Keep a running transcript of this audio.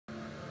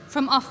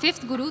from our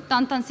 5th Guru,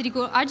 Tan Tan Sri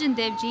Guru Arjan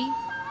Dev Ji,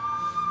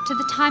 to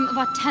the time of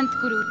our 10th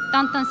Guru,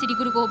 Tan Tan Sri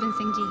Guru Gobind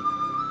Singh Ji.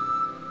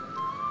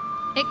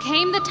 It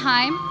came the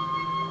time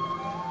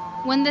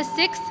when the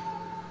Sikhs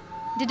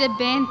did a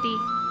benti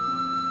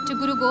to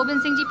Guru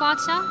Gobind Singh Ji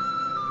Patsha,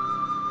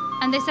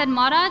 and they said,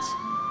 Maharaj,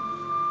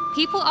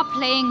 people are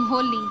playing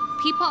Holi,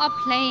 people are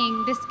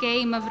playing this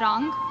game of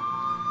Rang,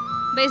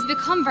 but it's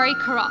become very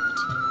corrupt.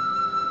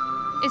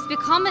 It's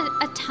become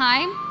a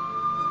time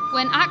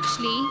when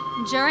actually,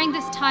 during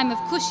this time of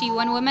Khushi,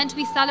 when we're meant to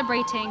be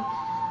celebrating,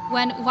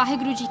 when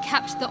Waheguru Ji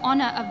kept the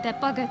honor of their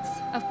Bhagats,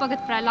 of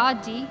Bhagat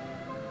Prahlad Ji,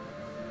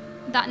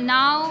 that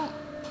now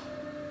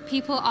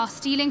people are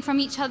stealing from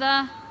each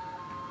other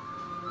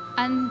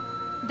and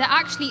they're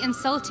actually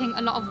insulting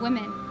a lot of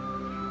women.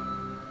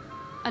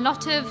 A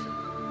lot of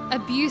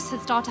abuse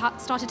has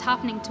started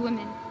happening to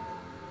women.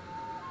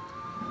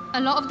 A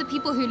lot of the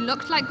people who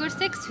looked like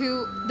Gursikhs,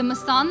 the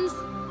Masans,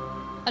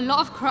 a lot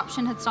of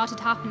corruption had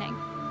started happening.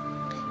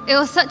 It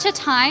was such a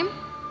time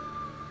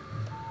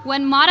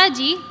when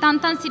Maharaji, Tan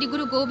Tan Sri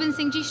Guru Gobind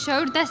Singh Ji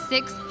showed their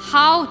Sikhs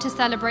how to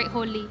celebrate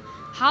Holi,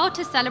 how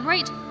to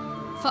celebrate,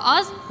 for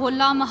us,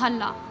 Holla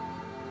Mahalla.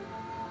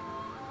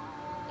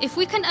 If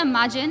we can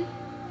imagine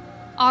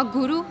our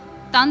Guru,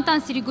 Tan Tan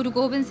Sri Guru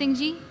Gobind Singh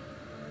Ji,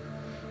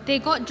 they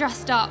got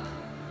dressed up.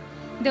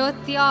 They were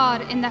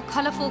tiyar in their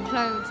colourful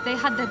clothes. They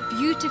had their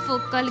beautiful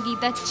kalgi.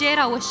 Their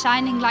chehra was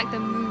shining like the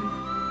moon.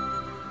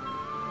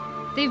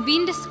 They've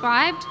been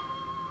described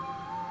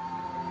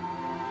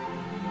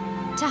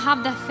to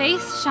have their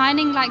face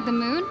shining like the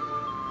moon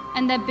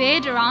and their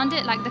beard around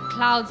it like the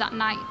clouds at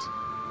night.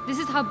 This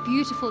is how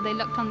beautiful they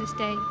looked on this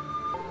day.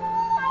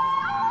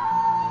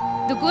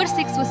 The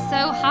Gursikhs were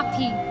so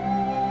happy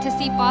to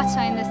see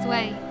Pacha in this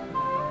way.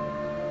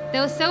 They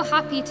were so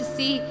happy to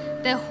see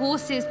their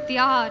horses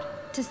tiyar,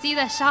 to see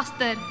their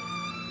shastar.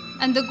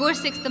 And the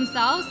Gursikhs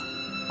themselves,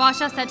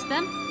 Pacha said to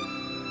them,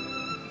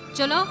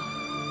 Chalo,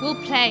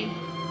 we'll play.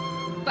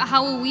 But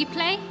how will we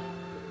play?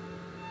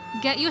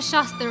 Get your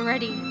shastar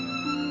ready.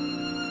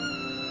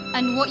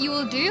 And what you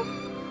will do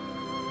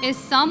is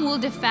some will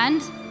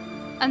defend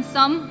and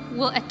some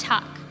will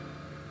attack.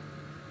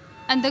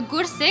 And the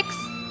Gursikhs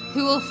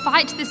who will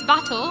fight this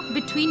battle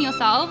between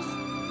yourselves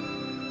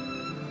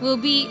will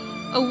be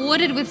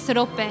awarded with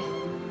Sarope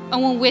and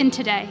will win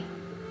today.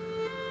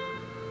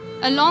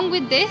 Along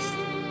with this,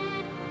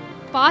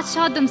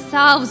 Badshah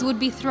themselves would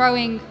be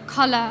throwing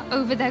colour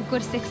over their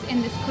Gursikhs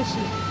in this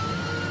Khushi.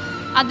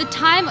 At the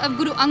time of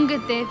Guru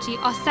Angad Dev Ji,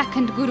 our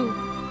 2nd Guru,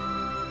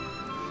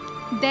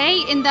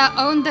 they in their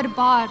own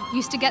darbar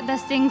used to get their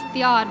Singhs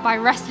tiyar by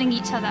wrestling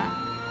each other.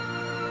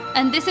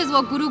 And this is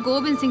what Guru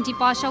Gobind Singh Ji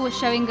Pasha was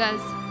showing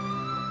us.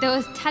 They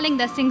was telling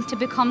their Singhs to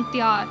become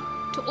tiyar,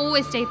 to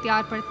always stay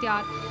tiyar par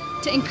tiyar,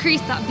 to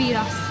increase that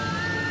biras.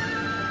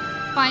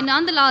 By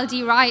Nandalal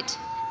Ji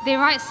they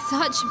write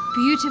such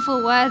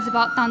beautiful words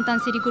about Tan Tan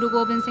Sri Guru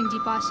Gobind Singh Ji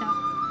Pasha.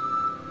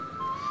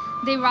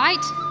 They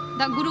write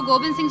that Guru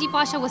Gobind Singh Ji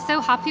Pasha was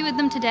so happy with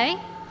them today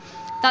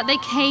that they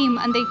came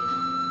and they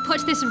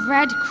put this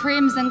red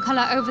crimson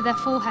colour over their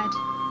forehead.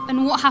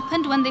 And what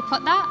happened when they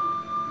put that?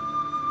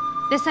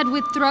 They said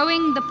with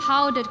throwing the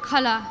powdered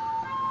colour,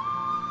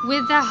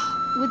 with their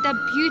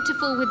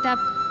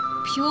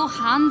pure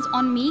hands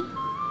on me,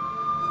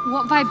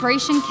 what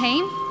vibration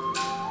came?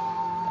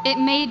 It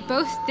made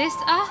both this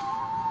earth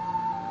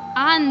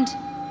and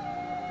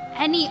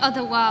any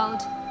other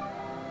world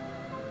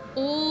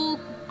all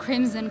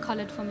crimson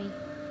coloured for me.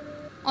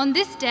 On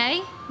this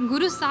day,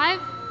 Guru Sahib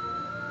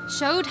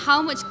showed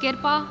how much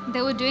kirpa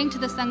they were doing to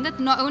the Sangat,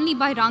 not only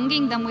by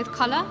ranging them with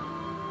colour,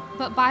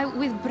 but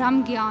with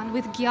Brahm Gyan,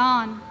 with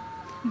Gyan.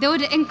 They were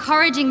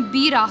encouraging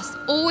Biras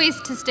always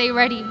to stay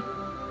ready.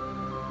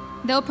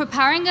 They were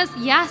preparing us,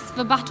 yes,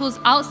 for battles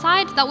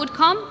outside that would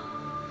come,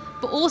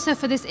 but also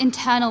for this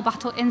internal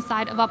battle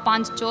inside of our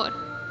Panch Jor.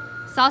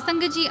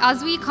 Sasangaji,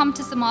 as we come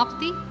to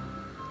Samapti,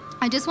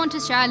 I just want to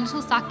share a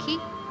little sakhi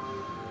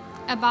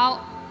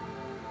about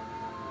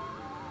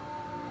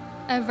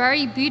a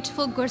very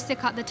beautiful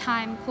Gursikh at the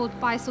time called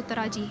Bhai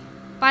Sutaraji.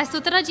 Bhai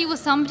Sutaraji was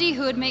somebody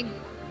who would make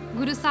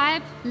Guru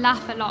Sahib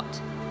laugh a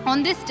lot.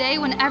 On this day,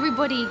 when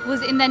everybody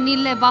was in their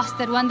Nile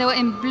Bastar, when they were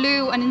in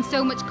blue and in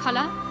so much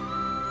colour,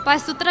 Bhai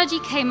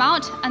Sutaraji came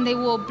out and they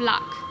wore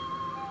black.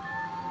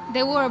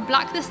 They wore a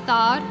black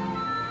dastar,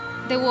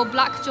 they wore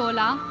black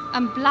chola,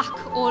 and black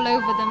all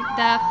over them,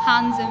 their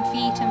hands and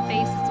feet and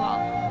face as well.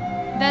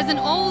 There's an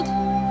old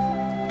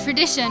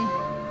tradition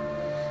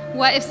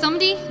where if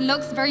somebody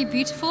looks very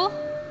beautiful,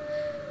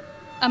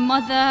 a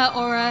mother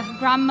or a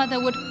grandmother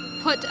would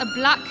put a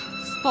black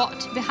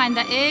spot behind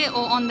their ear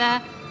or on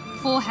their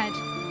forehead.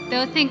 They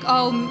would think,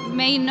 oh,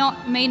 may no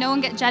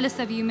one get jealous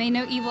of you, may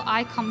no evil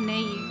eye come near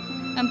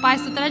you. And Bhai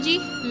Sutaraji,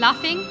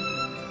 laughing,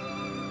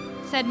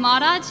 said,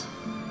 Maharaj,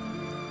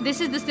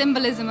 this is the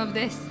symbolism of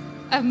this,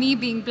 of me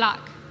being black.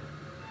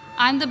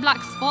 I'm the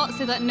black spot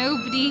so that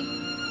nobody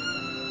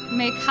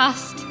may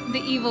cast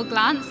the evil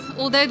glance,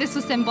 although this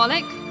was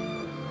symbolic,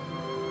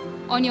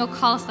 on your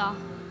Khalsa.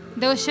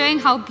 They were showing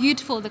how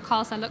beautiful the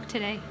Khalsa looked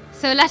today.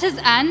 So let us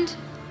end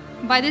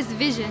by this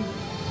vision.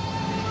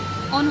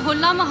 On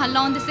Holla Mahalla,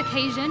 on this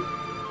occasion,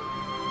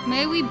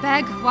 may we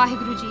beg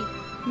Waheguru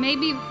Ji, may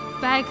we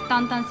beg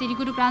Tan Tan Sri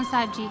Guru Granth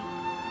Sahib Ji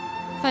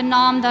for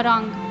Naam da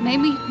Rang.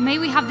 May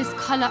we have this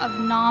colour of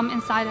Naam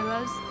inside of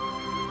us.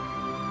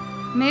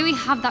 May we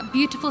have that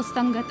beautiful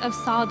Sangat of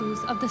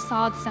sadhus, of the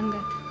Sadh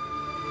Sangat.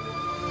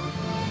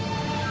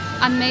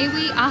 And may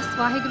we ask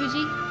Waheguru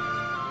Ji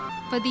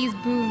for these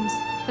boons,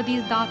 for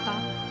these data.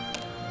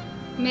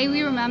 May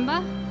we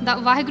remember that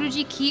Waheguru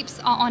Ji keeps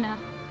our honour.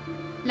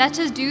 Let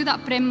us do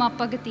that Prema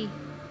Pagati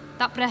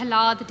that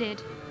Prahlad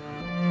did.